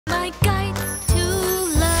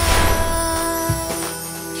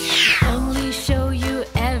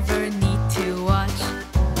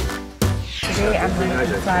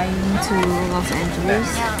flying to Los Angeles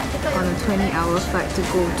on a 20-hour flight to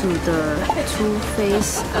go to the Too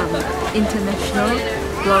Faced International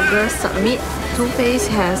Blogger Summit. Too Faced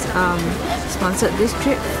has sponsored this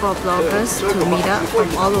trip for bloggers to meet up from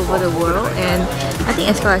all over the world, and I think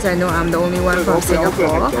as far as I know, I'm the only one from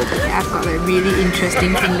Singapore. I've got like really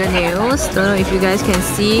interesting fingernails. Don't know if you guys can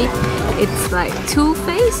see. It's like Too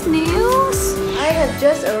Faced nails. I have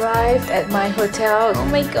just arrived at my hotel. Oh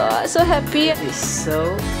my god, so happy. It's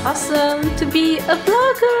so awesome to be a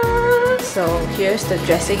blogger. So here's the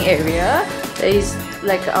dressing area. There is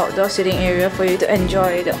like an outdoor sitting area for you to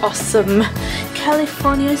enjoy the awesome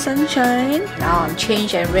California sunshine. Now I'm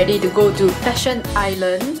changed and ready to go to Fashion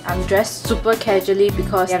Island. I'm dressed super casually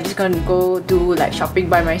because I'm just going to go do like shopping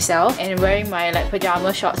by myself, and wearing my like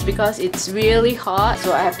pajama shorts because it's really hot,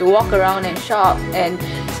 so I have to walk around and shop. And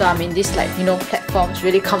so I'm in this like, you know, platforms,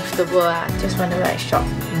 really comfortable. I just want to like shop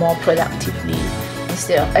more productively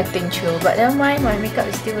instead of acting chill. But never mind, my makeup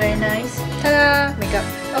is still very nice. Ta-da! Makeup.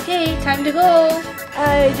 Okay, time to go!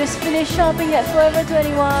 I just finished shopping at Forever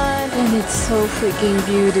 21 and it's so freaking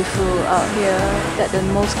beautiful out here. Got the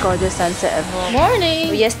most gorgeous sunset ever.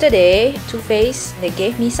 Morning! Yesterday, Too Faced, they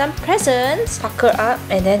gave me some presents. Pucker up,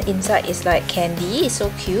 and then inside is like candy. It's so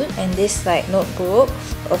cute. And this like notebook,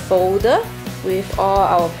 a folder with all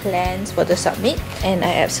our plans for the summit. And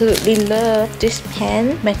I absolutely love this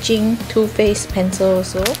pen, matching Too Faced pencil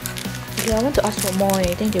also. Yeah, I want to ask for more.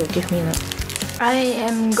 I think they will give me that. I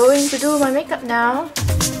am going to do my makeup now.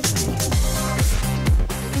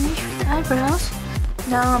 Finish with the eyebrows.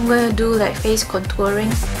 Now I'm going to do like face contouring.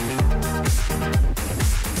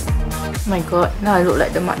 Oh my god, now I look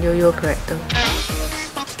like the Mat Yo-Yo character.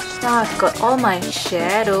 Now I've got all my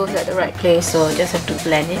shadows at the right place, so I just have to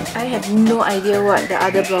blend it. I have no idea what the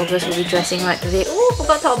other bloggers will be dressing like today. Oh,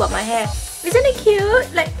 forgot to talk about my hair. Isn't it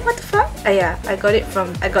cute? Like, what the fuck? Yeah, I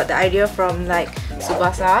got the idea from like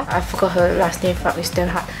Subasa. I forgot her last name, fuck, it's damn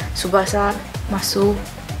hard. Subasa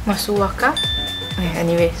Masuwaka. Okay,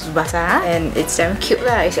 anyway, Subasa. And it's damn cute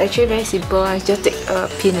lah. It's actually very simple. You just take a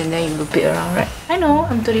pin and then you loop it around, right? I know,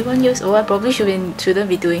 I'm 31 years old. I probably shouldn't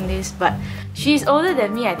be doing this, but she's older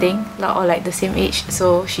than me, I think, or like the same age.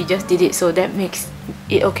 So she just did it, so that makes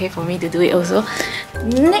it okay for me to do it also.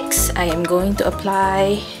 Next, I am going to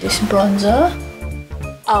apply this bronzer.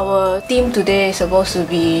 Our theme today is supposed to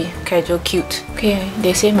be casual cute. Okay,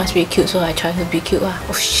 they say must be cute, so I try to be cute lah.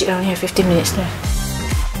 Oh shit, I only have 15 minutes left.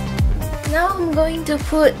 Now I'm going to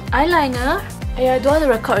put eyeliner. I don't want to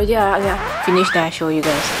record already. Yeah, finish then I show you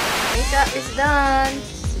guys. Makeup is done.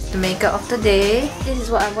 This is the makeup of the day. This is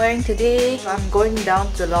what I'm wearing today. So I'm going down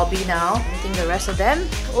to the lobby now, meeting the rest of them.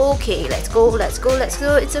 Okay, let's go, let's go, let's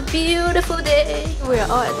go. It's a beautiful day. We are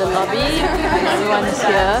all at the lobby. Everyone is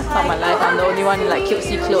here. For my life, I'm the only one in like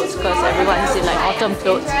cutesy clothes because everyone is in like autumn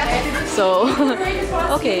clothes. So,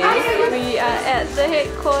 okay, we are at the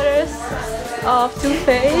headquarters of Too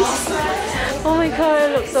Faced. Oh my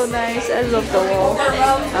god, it looks so nice. I love the wall.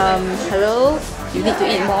 Hello? You need to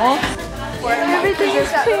eat more? Everything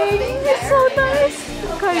is pink. It's so nice.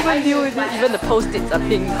 I can't even deal with it. Even the post-its are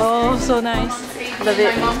pink. Oh, so nice. Love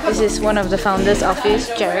it. This is one of the founders' office,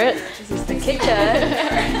 Jared. This is the kitchen.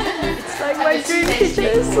 It's like my dream kitchen.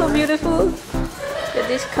 It's so beautiful. Look at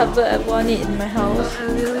this cover. I want it in my house. I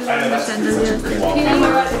really want the chandeliers. They're pink.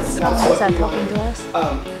 As I'm talking to us.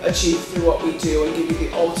 Achieve through what we do and give you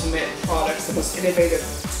the ultimate products, the most innovative,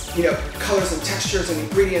 you know, colors and textures and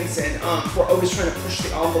ingredients, and we're always trying to push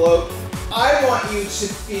the envelope. I want you to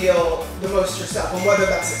feel the most yourself, and whether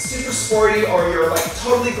that's super sporty or you're like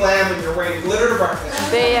totally glam and you're wearing glitter to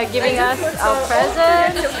breakfast. They are giving us our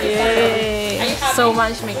presents. Yay! So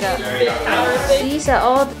much makeup. These are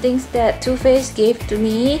all the things that Too Faced gave to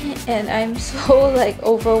me, and I'm so like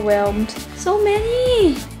overwhelmed. So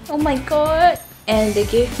many! Oh my god! And they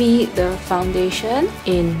gave me the foundation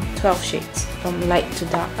in 12 shades, from light to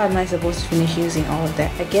dark. How am I supposed to finish using all of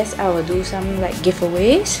that? I guess I will do some like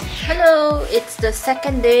giveaways. Hello, it's the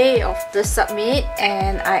second day of the summit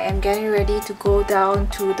and I am getting ready to go down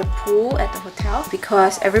to the pool at the hotel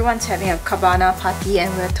because everyone's having a cabana party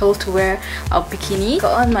and we're told to wear our bikini.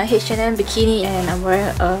 Got on my H&M bikini and I'm wearing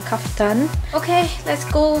a kaftan. Okay, let's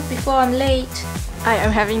go before I'm late. I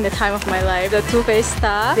am having the time of my life. The Too Faced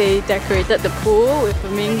staff, they decorated the pool with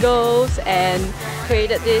flamingos and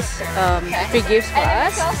created this free gifts for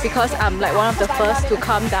us. Because I'm like one of the first to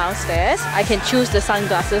come downstairs, I can choose the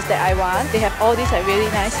sunglasses that I want. They have all these like really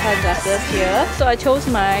nice sunglasses here. So I chose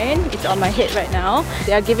mine. It's on my head right now.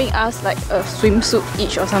 They are giving us like a swimsuit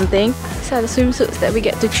each or something. These are the swimsuits that we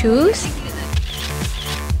get to choose.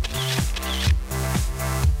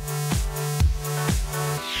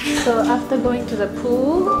 So after going to the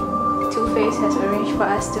pool, Too Faced has arranged for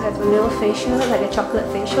us to have a little facial, like a chocolate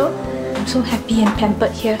facial. I'm so happy and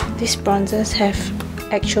pampered here. These bronzers have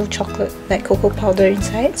actual chocolate, like cocoa powder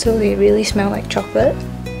inside, so they really smell like chocolate.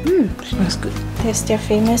 Smells good. There's their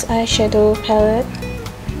famous eyeshadow palette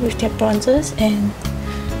with their bronzers and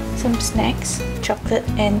some snacks, chocolate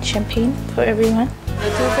and champagne for everyone. The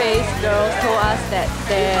Too Faced girls told us that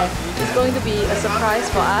there is going to be a surprise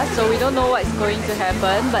for us, so we don't know what's going to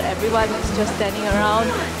happen, but everyone is just standing around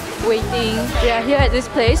waiting. We are here at this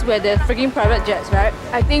place where there's freaking private jets, right?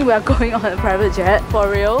 I think we are going on a private jet, for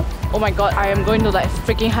real. Oh my god, I am going to like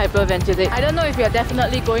freaking hyperventilate. I don't know if we are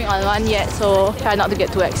definitely going on one yet, so try not to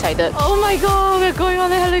get too excited. Oh my god, we're going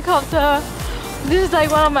on a helicopter. This is like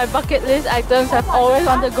one of my bucket list items. I've always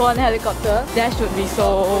wanted to go on a helicopter. Dash would be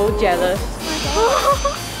so jealous.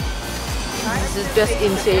 This is just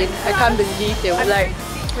insane. I can't believe they would like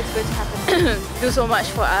What's going to happen? do so much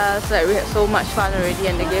for us. Like we had so much fun already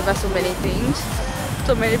and they gave us so many things,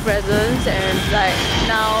 so many presents, and like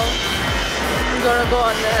now we're gonna go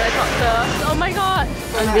on the helicopter. Oh my god!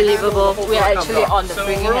 Unbelievable. We are actually on the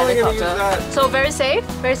freaking helicopter. So very safe,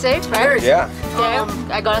 right? Yeah. Yeah.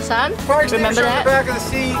 I got a son. Remember that? Back of the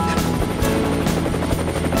seat.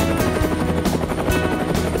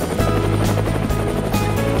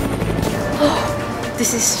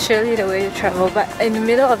 This is surely the way to travel, but in the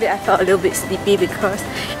middle of it I felt a little bit sleepy because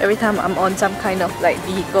every time I'm on some kind of like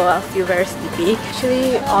vehicle I feel very sleepy.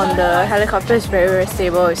 Actually on the helicopter it's very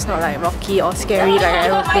stable. It's not like rocky or scary like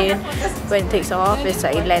an aeroplane. When it takes off it's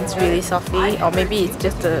like it lands really softly, or maybe it's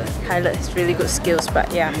just the pilot has really good skills,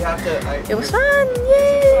 but yeah. It was fun!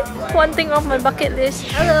 Yay! One thing off my bucket list.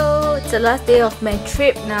 Hello! It's the last day of my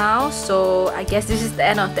trip now, so I guess this is the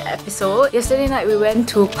end of the episode. Yesterday night we went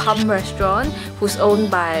to Pum Restaurant, who's owned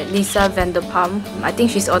by Lisa Vanderpump. I think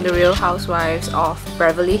she's on the Real Housewives of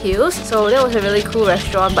Beverly Hills. So that was a really cool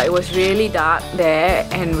restaurant, but it was really dark there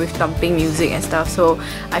and with thumping music and stuff, so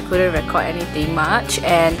I couldn't record anything much,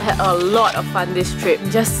 and had a lot of fun this trip.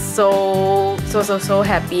 Just so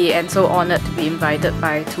happy and so honored to be invited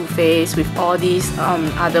by Too Faced with all these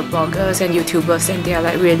other bloggers and YouTubers, and they are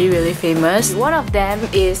like really famous. One of them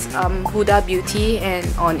is Huda Beauty, and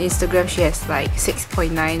on Instagram she has like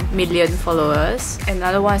 6.9 million followers.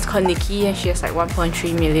 Another one is called Nikki and she has like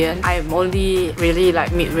 1.3 million. I'm only really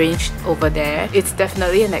like mid-range over there. It's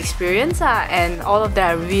definitely an experience and all of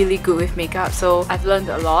them are really good with makeup, so I've learned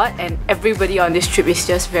a lot, and everybody on this trip is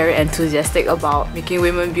just very enthusiastic about making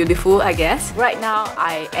women beautiful, I guess. Right now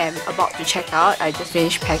I am about to check out. I just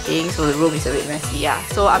finished packing, so the room is a bit messy, yeah.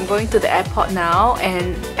 So I'm going to the airport now,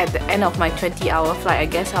 and at the end of my 20-hour flight I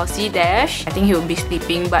guess I'll see Dash. I think he will be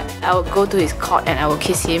sleeping, but I will go to his cot and I will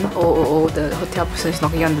kiss him. Oh, the hotel person is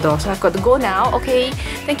knocking on the door, so I've got to go now. Okay,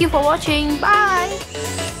 thank you for watching. Bye!